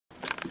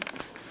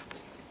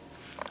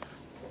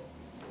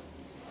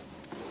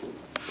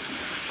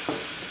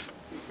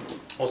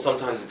Well,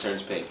 sometimes it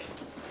turns pink.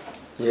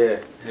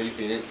 Yeah. Have you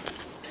seen it?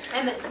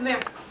 Emmett, come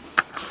here.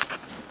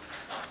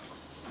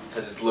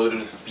 Because it's loaded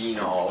with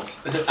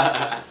phenols.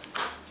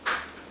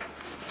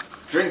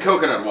 Drink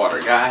coconut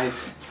water,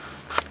 guys.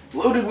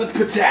 Loaded with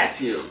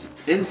potassium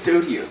and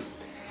sodium.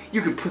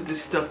 You can put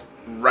this stuff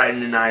right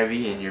in an IV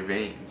in your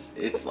veins.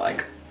 It's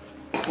like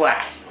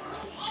plasma.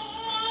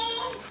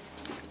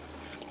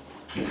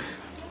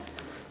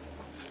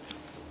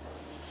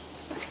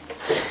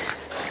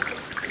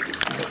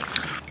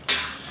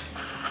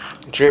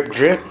 Drip,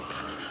 drip.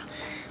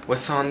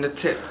 What's on the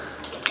tip?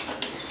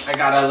 I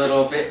got a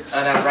little bit of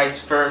that rice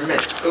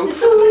ferment. Ooh.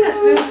 This looks like a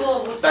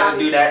spoonful of wasabi. About to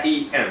do that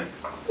EM.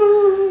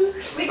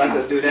 About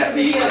to do that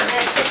EM.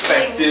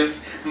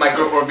 Effective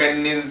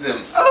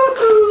microorganism.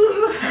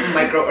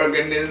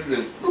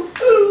 Microorganism.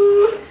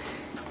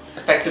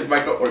 Effective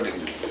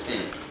microorganism.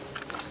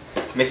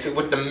 Mix it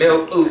with the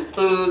milk. Ooh,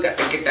 ooh. Got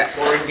to get that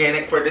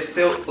organic for the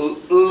silk. Ooh,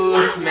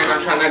 ooh. Man,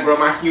 I'm trying to grow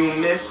my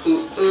humus.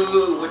 Ooh,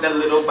 ooh. With a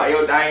little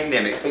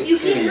biodynamic. You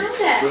can't have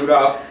that.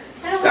 Rudolph.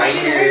 I don't want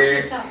you to hurt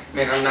yourself.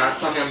 Man, I'm not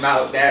talking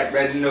about that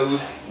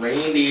red-nosed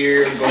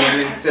reindeer going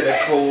into the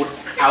cold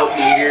out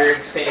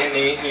there,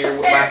 standing here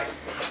with my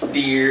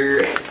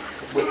deer,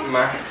 with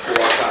my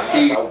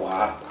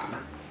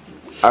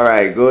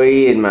Alright, go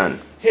ahead, man.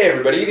 Hey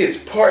everybody, it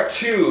is part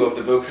 2 of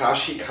the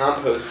Bokashi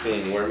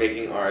composting. We're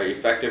making our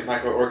effective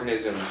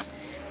microorganisms.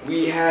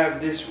 We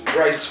have this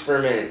rice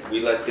ferment.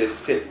 We let this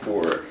sit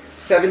for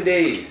 7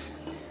 days.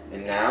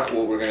 And now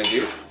what we're going to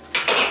do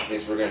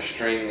is we're going to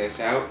strain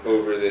this out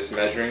over this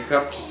measuring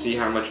cup to see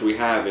how much we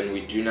have, and we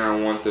do not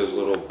want those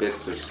little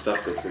bits of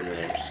stuff that's in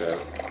there, so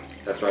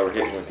that's why we're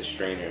hitting with the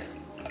strainer.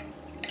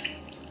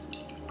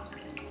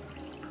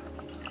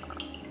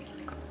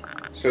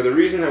 So the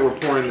reason that we're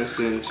pouring this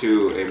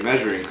into a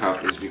measuring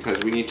cup is because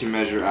we need to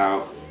measure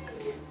out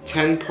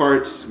 10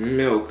 parts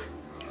milk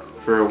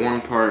for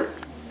 1 part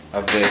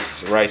of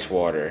this rice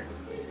water.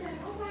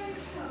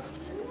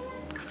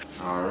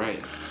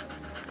 Alright.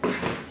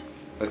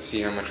 Let's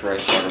see how much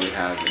rice water we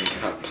have in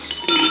cups.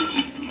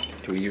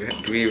 Do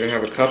we even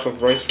have a cup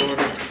of rice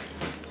water?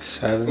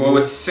 7. Well,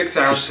 it's 6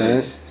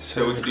 ounces,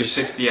 so we could do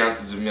 60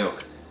 ounces of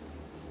milk.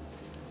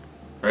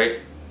 Right?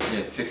 Yeah,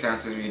 it's 6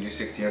 ounces, we can do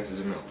 60 ounces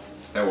of milk.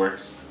 That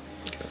works.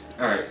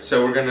 Alright,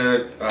 so we're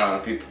gonna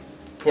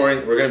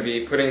be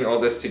putting all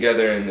this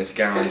together in this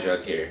gallon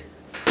jug here.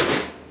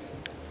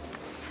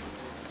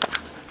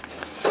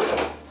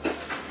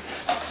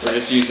 We're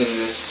just using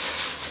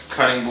this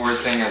cutting board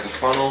thing as a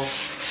funnel.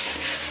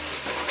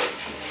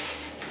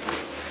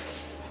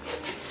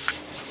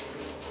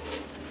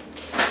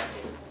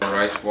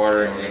 Rice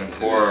water, and we're going to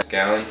pour our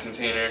gallon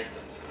container.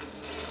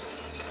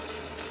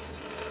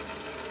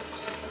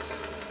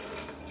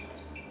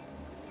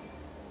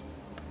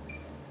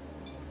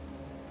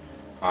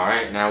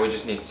 Alright, now we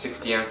just need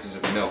 60 ounces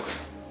of milk.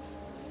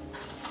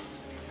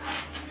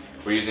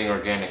 We're using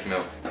organic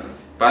milk.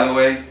 By the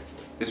way,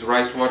 this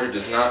rice water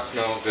does not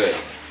smell good.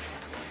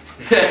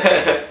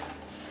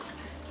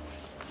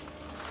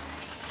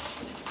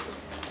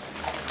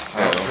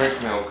 So,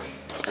 drink milk,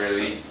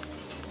 really.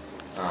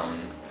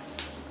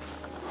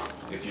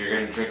 If you're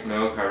going to drink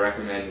milk, I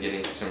recommend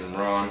getting some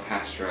raw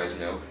unpasteurized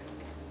milk.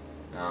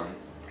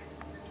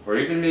 Or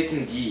even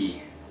making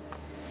ghee.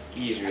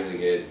 Ghee is really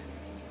good.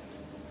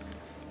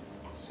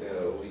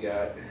 So we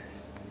got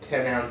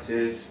 10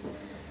 ounces,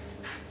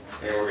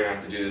 and we're going to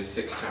have to do this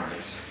 6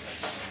 times.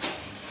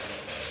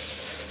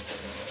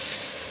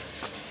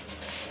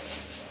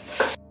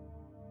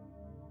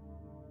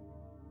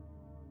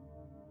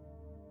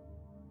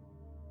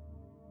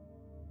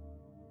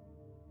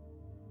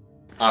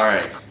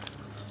 Alright.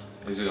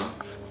 Is it on?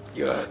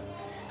 Yeah.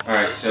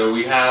 Alright, so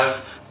we have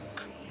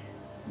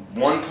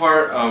 1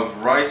 part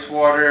of rice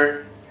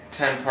water,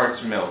 10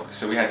 parts milk.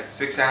 So we had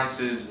 6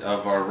 ounces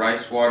of our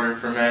rice water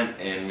ferment,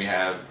 and we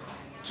have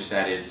just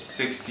added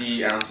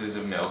 60 ounces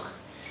of milk.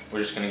 We're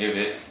just going to give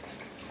it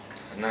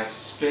a nice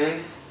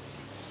spin,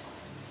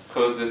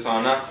 close this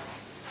on up,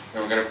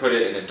 and we're going to put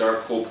it in a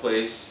dark, cool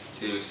place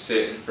to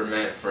sit and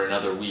ferment for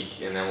another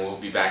week, and then we'll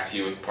be back to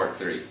you with part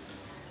 3.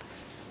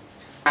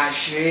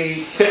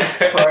 Bokashi,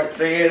 part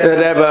 3 of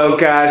that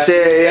Bokashi,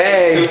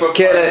 hey,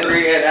 kill it.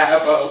 3 of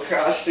that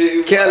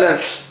Bokashi, Kill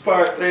it.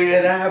 part 3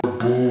 of that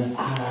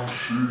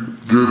Bokashi,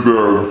 get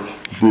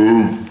that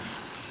boom.